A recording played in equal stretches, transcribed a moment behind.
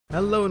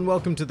Hello and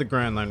welcome to the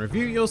Grand Line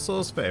Review, your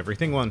source for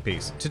everything One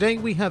Piece. Today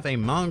we have a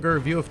manga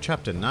review of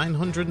chapter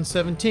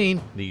 917,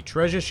 The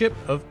Treasure Ship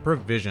of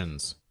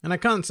Provisions. And I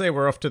can't say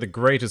we're off to the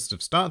greatest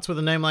of starts with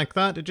a name like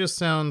that, it just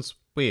sounds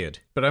weird.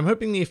 But I'm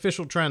hoping the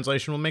official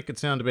translation will make it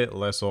sound a bit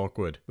less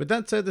awkward. With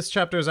that said, this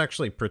chapter is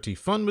actually pretty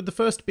fun, with the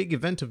first big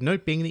event of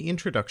note being the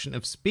introduction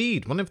of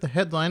Speed, one of the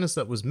headliners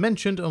that was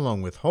mentioned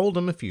along with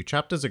Hold'em a few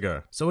chapters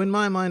ago. So in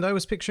my mind, I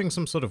was picturing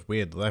some sort of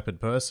weird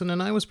leopard person,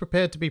 and I was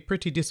prepared to be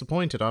pretty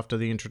disappointed after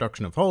the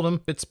introduction of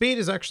Hold'em, but Speed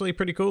is actually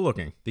pretty cool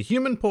looking. The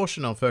human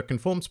portion of her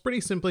conforms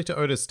pretty simply to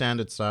Oda's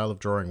standard style of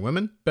drawing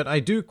women, but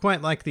I do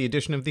quite like the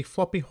addition of the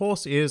floppy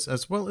horse ears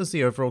as well as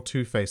the overall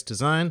two-faced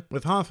design,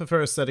 with half of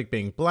her aesthetic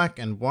being black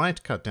and white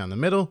cut down the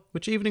middle,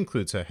 which even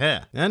includes her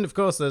hair. And of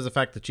course there's the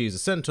fact that she's a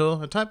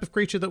centaur, a type of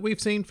creature that we've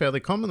seen fairly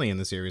commonly in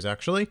the series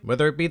actually,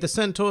 whether it be the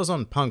centaurs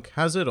on Punk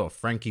Hazard or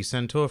Frankie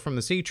Centaur from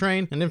the Sea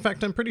Train, and in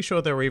fact I'm pretty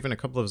sure there were even a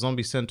couple of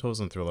zombie centaurs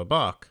on Thriller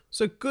Bark.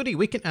 So goody,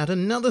 we can add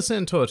another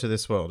centaur to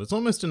this world. It's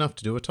almost enough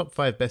to do a top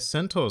 5 best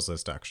centaurs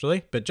list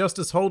actually. But just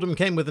as Hold'em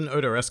came with an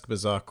Oda-esque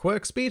bizarre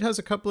quirk, Speed has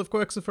a couple of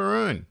quirks of her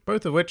own,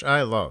 both of which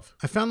I love.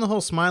 I found the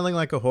whole smiling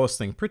like a horse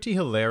thing pretty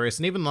hilarious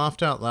and even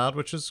laughed out loud,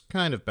 which is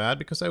kind of bad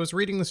because I was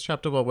reading this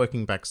chapter while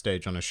working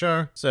backstage on a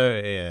show, so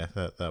yeah,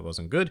 that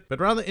wasn't good. But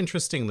rather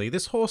interestingly,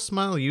 this horse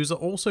smile user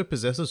also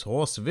possesses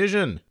horse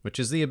vision, which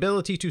is the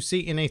ability to see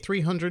in a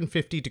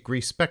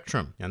 350-degree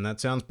spectrum. And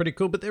that sounds pretty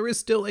cool, but there is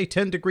still a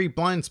 10-degree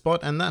blind spot,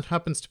 and that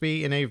happens to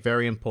be in a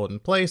very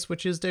important place,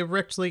 which is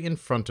directly in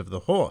front of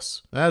the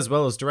horse, as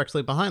well as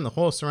directly behind the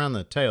horse around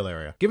the tail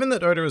area. Given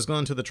that Oda has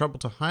gone to the trouble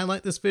to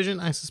highlight this vision,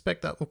 I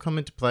suspect that will come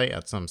into play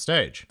at some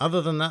stage.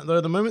 Other than that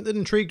though, the moment that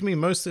intrigued me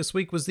most this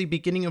week was the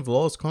beginning of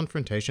Law's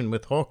confrontation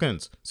with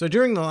Hawkins. So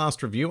during the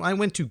last review, I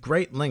went to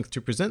great length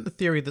to present the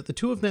theory that the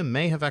two of them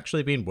may have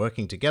actually been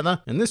working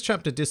together, and this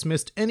chapter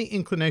dismissed any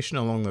inclination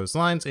along those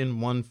lines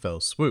in one fell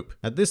swoop.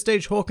 At this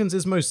stage, Hawkins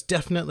is most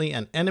definitely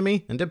an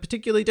enemy, and a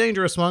particularly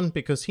dangerous one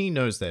because he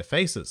knows their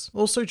faces.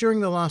 Also, during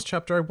the last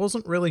chapter, I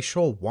wasn't really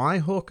sure why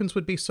Hawkins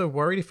would be so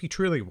worried if he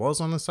truly was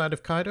on the side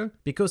of Kaido,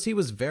 because he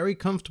was very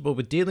comfortable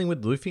with dealing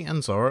with Luffy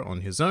and Zoro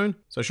on his own,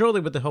 so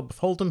surely with the help of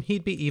Hold'em,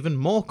 he'd be even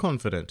more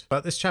confident.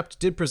 But this chapter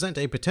did present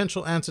a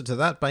potential answer to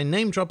that by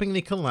name-dropping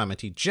the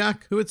Calamity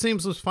Jack, who it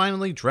seems was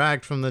finally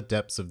dragged from the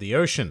depths of the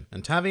ocean.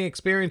 And having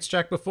experienced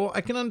Jack before,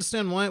 I can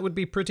understand why it would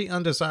be pretty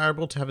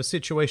undesirable to have a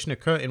situation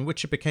occur in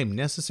which it became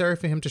necessary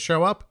for him to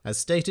show up. As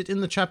stated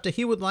in the chapter,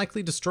 he would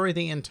likely destroy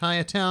the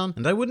entire town,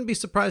 and I wouldn't be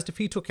surprised if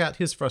he took out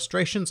his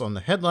frustrations on the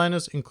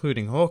headliners,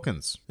 including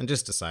Hawkins. And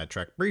just to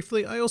sidetrack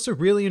briefly, I also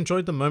really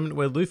enjoyed the moment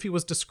where Luffy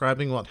was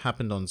describing what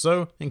happened on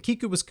Zou, and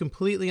Kiku was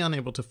completely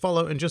unable to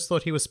follow and just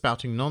thought he was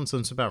spouting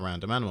nonsense about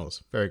random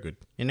animals. Very good.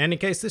 In any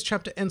case, this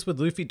chapter ends with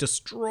Luffy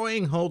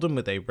destroying Hold'em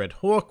with a red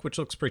hawk, which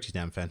looks pretty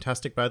damn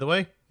fantastic by the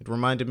way. It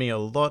reminded me a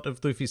lot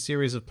of Luffy's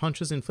series of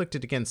punches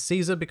inflicted against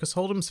Caesar because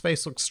Hold'em's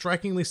face looks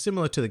strikingly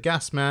similar to the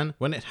Gas Man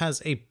when it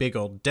has a big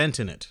old dent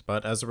in it.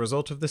 But as a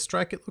result of this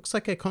strike, it looks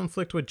like a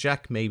conflict with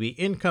Jack may be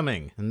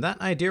incoming. And that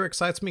idea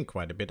excites me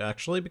quite a bit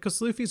actually, because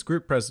Luffy's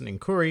group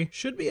president Kuri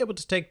should be able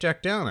to take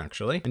Jack down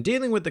actually. And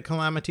dealing with the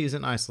calamities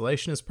in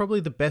isolation is probably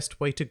the best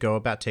way to go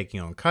about taking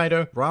on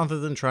Kaido, rather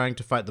than trying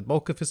to fight the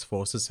bulk of his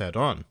forces head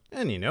on.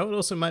 And you know, it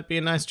also might be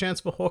a nice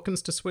chance for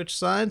Hawkins to switch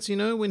sides, you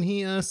know, when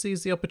he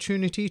sees the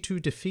opportunity to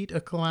defeat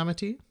a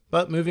calamity.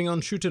 But moving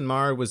on,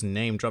 Shutenmaru was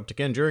name dropped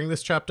again during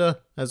this chapter,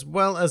 as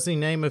well as the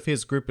name of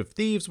his group of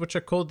thieves, which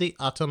are called the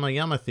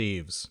Atamayama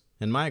Thieves.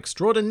 And my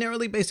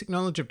extraordinarily basic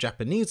knowledge of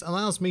Japanese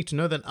allows me to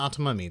know that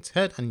Atama means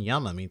head and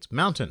Yama means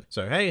mountain.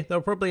 So hey,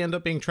 they'll probably end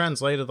up being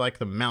translated like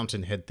the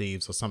Mountain Head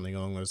Thieves or something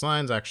along those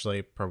lines,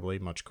 actually probably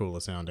much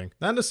cooler sounding.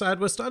 That aside,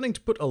 we're starting to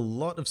put a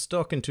lot of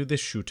stock into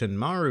this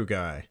Shutenmaru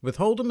guy, with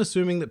Hold'em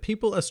assuming that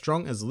people as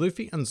strong as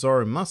Luffy and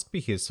Zoro must be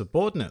his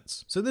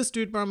subordinates. So this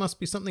dude bar must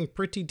be something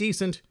pretty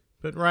decent,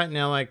 but right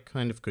now I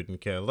kind of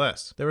couldn't care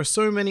less. There are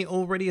so many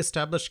already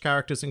established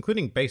characters,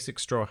 including basic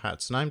Straw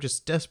Hats, and I'm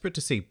just desperate to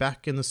see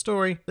back in the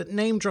story that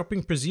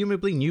name-dropping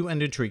presumably new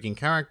and intriguing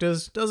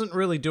characters doesn't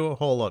really do a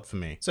whole lot for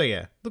me. So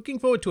yeah, looking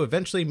forward to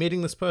eventually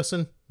meeting this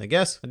person, I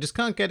guess. I just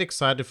can't get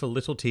excited for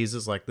little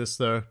teasers like this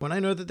though, when I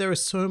know that there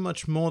is so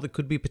much more that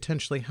could be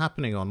potentially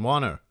happening on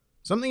Wano.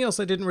 Something else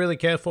I didn't really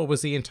care for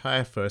was the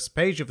entire first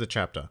page of the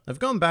chapter. I've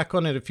gone back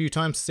on it a few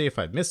times to see if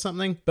I'd missed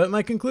something, but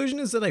my conclusion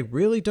is that I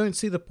really don't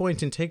see the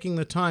point in taking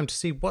the time to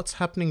see what's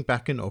happening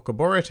back in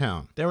Okabura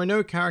Town. There are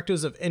no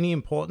characters of any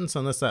importance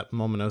unless that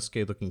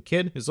Momonosuke looking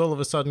kid is all of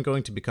a sudden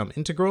going to become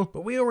integral,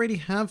 but we already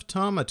have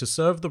Tama to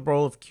serve the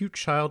role of cute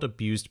child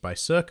abused by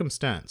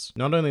circumstance.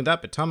 Not only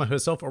that, but Tama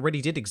herself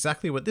already did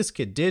exactly what this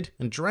kid did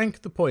and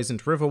drank the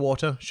poisoned river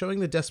water, showing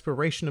the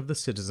desperation of the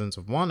citizens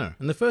of Wano.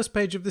 And the first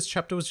page of this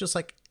chapter was just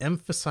like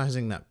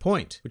emphasizing that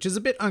point, which is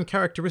a bit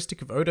uncharacteristic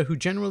of Oda, who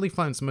generally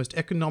finds the most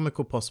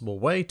economical possible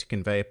way to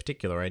convey a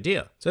particular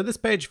idea. So this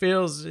page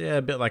feels a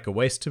bit like a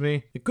waste to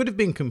me. It could have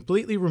been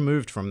completely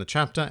removed from the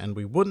chapter and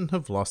we wouldn't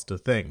have lost a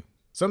thing.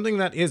 Something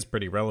that is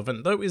pretty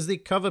relevant though is the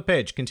cover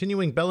page,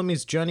 continuing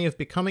Bellamy's journey of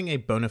becoming a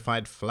bona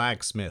fide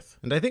flagsmith.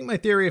 And I think my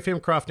theory of him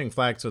crafting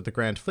flags with the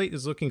Grand Fleet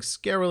is looking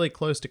scarily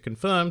close to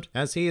confirmed,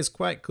 as he is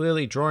quite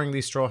clearly drawing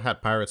the Straw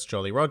Hat Pirates'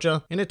 Jolly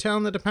Roger in a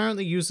town that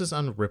apparently uses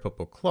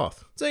unrippable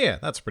cloth. So yeah,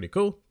 that's pretty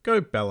cool. Go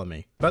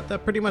Bellamy. But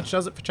that pretty much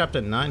does it for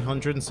chapter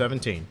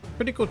 917.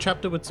 Pretty cool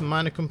chapter with some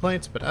minor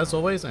complaints, but as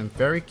always, I'm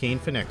very keen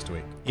for next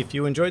week. If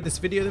you enjoyed this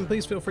video, then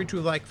please feel free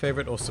to like,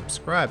 favorite, or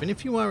subscribe. And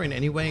if you are in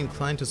any way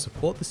inclined to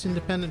support this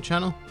independent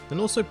channel, then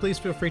also please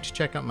feel free to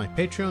check out my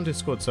Patreon,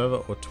 Discord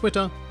server, or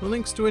Twitter, the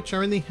links to which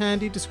are in the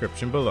handy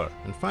description below.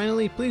 And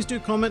finally, please do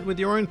comment with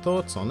your own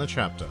thoughts on the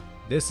chapter.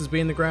 This has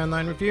been the Grand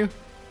Line Review,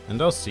 and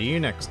I'll see you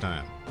next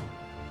time.